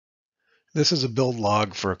This is a build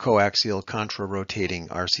log for a coaxial contra-rotating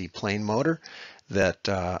RC plane motor that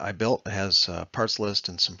I built. It has a parts list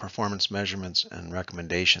and some performance measurements and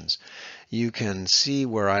recommendations. You can see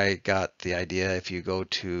where I got the idea if you go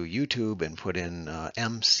to YouTube and put in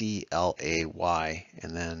MCLAY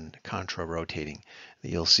and then contra-rotating.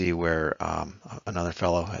 You'll see where another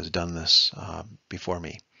fellow has done this before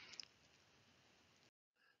me.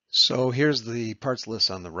 So here's the parts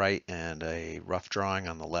list on the right and a rough drawing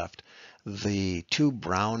on the left. The two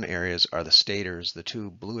brown areas are the stators, the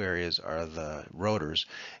two blue areas are the rotors,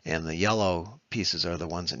 and the yellow pieces are the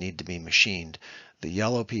ones that need to be machined. The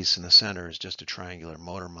yellow piece in the center is just a triangular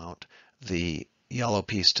motor mount. The yellow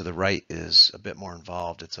piece to the right is a bit more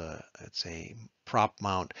involved. It's a prop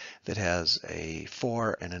mount that has a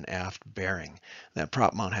fore and an aft bearing. That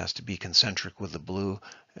prop mount has to be concentric with the blue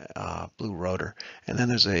rotor, and then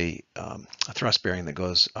there's a thrust bearing that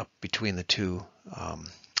goes up between the two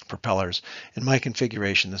propellers. In my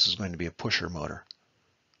configuration, this is going to be a pusher motor.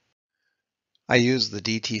 I use the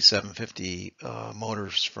DT750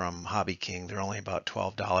 motors from Hobby King. They're only about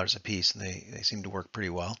 $12 a piece, and they seem to work pretty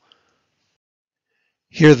well.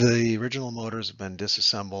 Here the original motors have been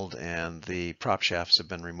disassembled and the prop shafts have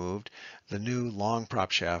been removed. The new long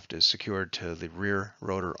prop shaft is secured to the rear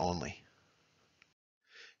rotor only.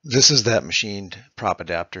 This is that machined prop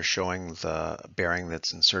adapter showing the bearing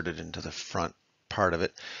that's inserted into the front part of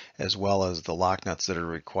it, as well as the lock nuts that are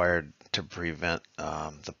required to prevent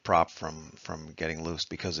the prop from getting loose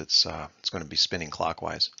because it's going to be spinning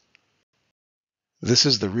clockwise. This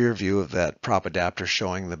is the rear view of that prop adapter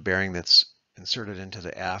showing the bearing that's inserted into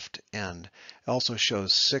the aft end. It also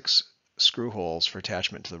shows 6 screw holes for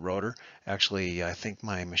attachment to the rotor. Actually, I think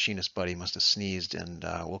my machinist buddy must have sneezed, and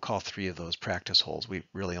we'll call 3 of those practice holes. We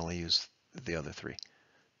really only use the other 3.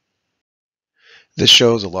 This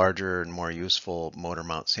shows a larger and more useful motor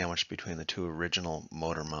mount sandwiched between the 2 original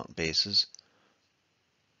motor mount bases.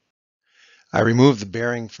 I removed the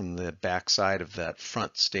bearing from the back side of that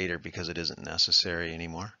front stator because it isn't necessary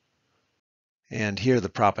anymore. And here the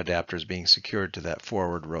prop adapter is being secured to that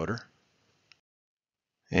forward rotor.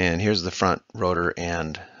 And here's the front rotor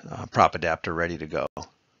and prop adapter ready to go.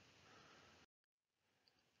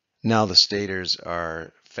 Now the stators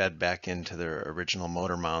are fed back into their original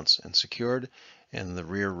motor mounts and secured, and the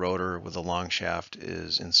rear rotor with the long shaft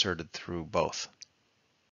is inserted through both.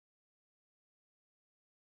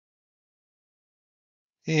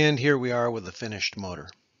 And here we are with the finished motor.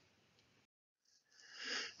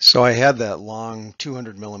 So I had that long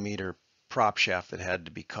 200mm prop shaft that had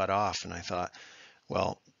to be cut off, and I thought,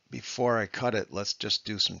 well, before I cut it, let's just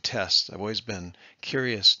do some tests. I've always been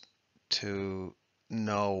curious to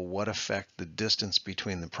know what effect the distance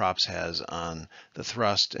between the props has on the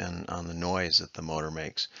thrust and on the noise that the motor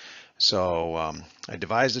makes. So I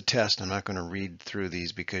devised a test. I'm not going to read through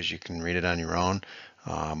these because you can read it on your own,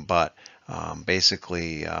 but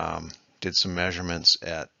basically did some measurements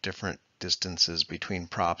at different distances between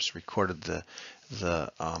props, recorded the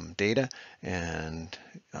data, and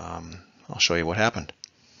I'll show you what happened.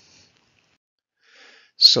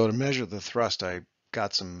 So to measure the thrust, I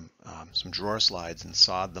got some drawer slides and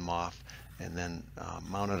sawed them off, and then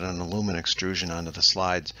mounted an aluminum extrusion onto the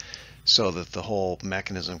slides so that the whole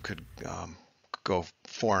mechanism could go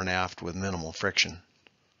fore and aft with minimal friction.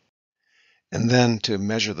 And then to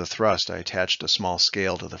measure the thrust, I attached a small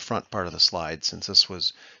scale to the front part of the slide since this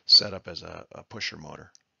was set up as a pusher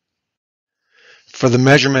motor. For the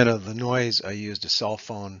measurement of the noise, I used a cell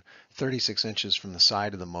phone 36 inches from the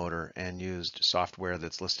side of the motor and used software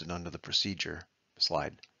that's listed under the procedure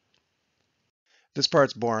slide. This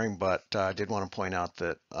part's boring, but I did want to point out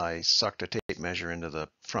that I sucked a tape measure into the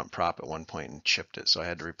front prop at one point and chipped it, so I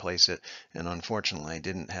had to replace it, and unfortunately I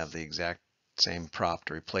didn't have the exact same prop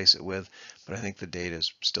to replace it with, but I think the data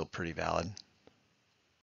is still pretty valid.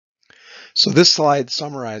 So this slide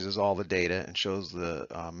summarizes all the data and shows the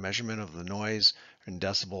measurement of the noise in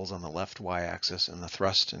decibels on the left y-axis and the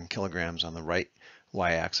thrust in kilograms on the right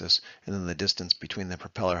y-axis, and then the distance between the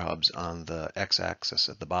propeller hubs on the x-axis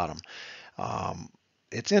at the bottom.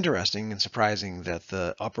 It's interesting and surprising that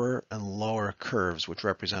the upper and lower curves, which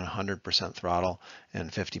represent 100% throttle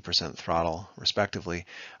and 50% throttle respectively,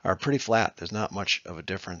 are pretty flat. There's not much of a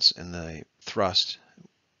difference in the thrust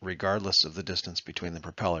regardless of the distance between the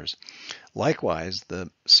propellers. Likewise, the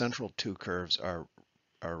central 2 curves are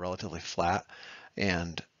relatively flat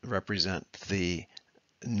and represent the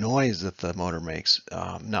noise that the motor makes.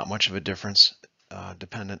 Not much of a difference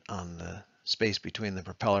dependent on the space between the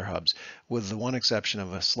propeller hubs, with the one exception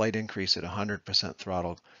of a slight increase at 100%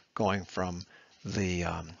 throttle going from the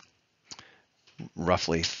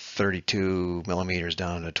roughly 32 millimeters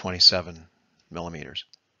down to 27 millimeters.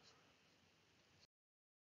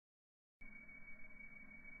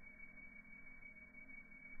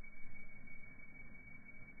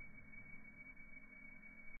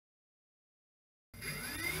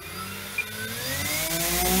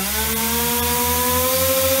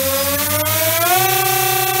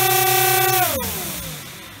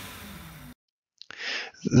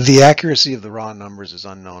 The accuracy of the raw numbers is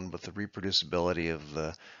unknown, but the reproducibility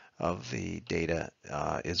of the data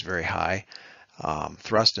is very high.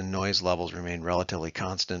 Thrust and noise levels remain relatively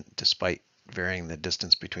constant despite varying the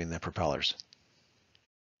distance between the propellers.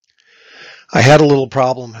 I had a little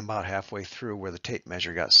problem about halfway through where the tape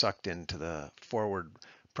measure got sucked into the forward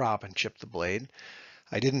prop and chipped the blade.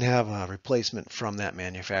 I didn't have a replacement from that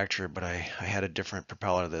manufacturer, but I had a different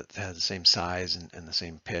propeller that had the same size and the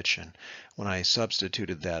same pitch. And when I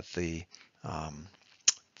substituted that, the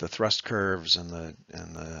thrust curves and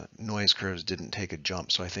the noise curves didn't take a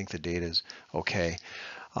jump. So I think the data is okay.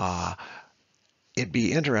 It'd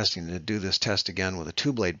be interesting to do this test again with a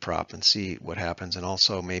two-blade prop and see what happens, and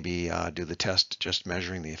also maybe do the test just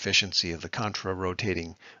measuring the efficiency of the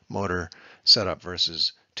contra-rotating motor setup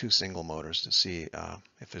versus two single motors to see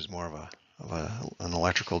if there's more of an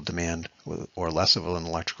electrical demand or less of an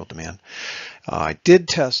electrical demand. I did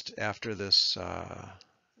test after this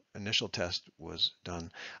initial test was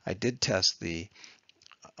done. I did test the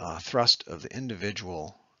thrust of the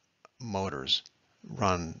individual motors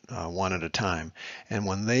run one at a time, and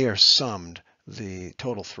when they are summed, the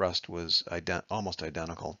total thrust was almost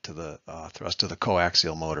identical to the thrust of the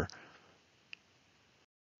coaxial motor.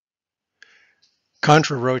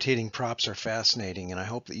 Contra-rotating props are fascinating, and I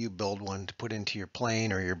hope that you build one to put into your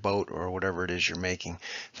plane or your boat or whatever it is you're making.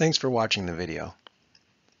 Thanks for watching the video.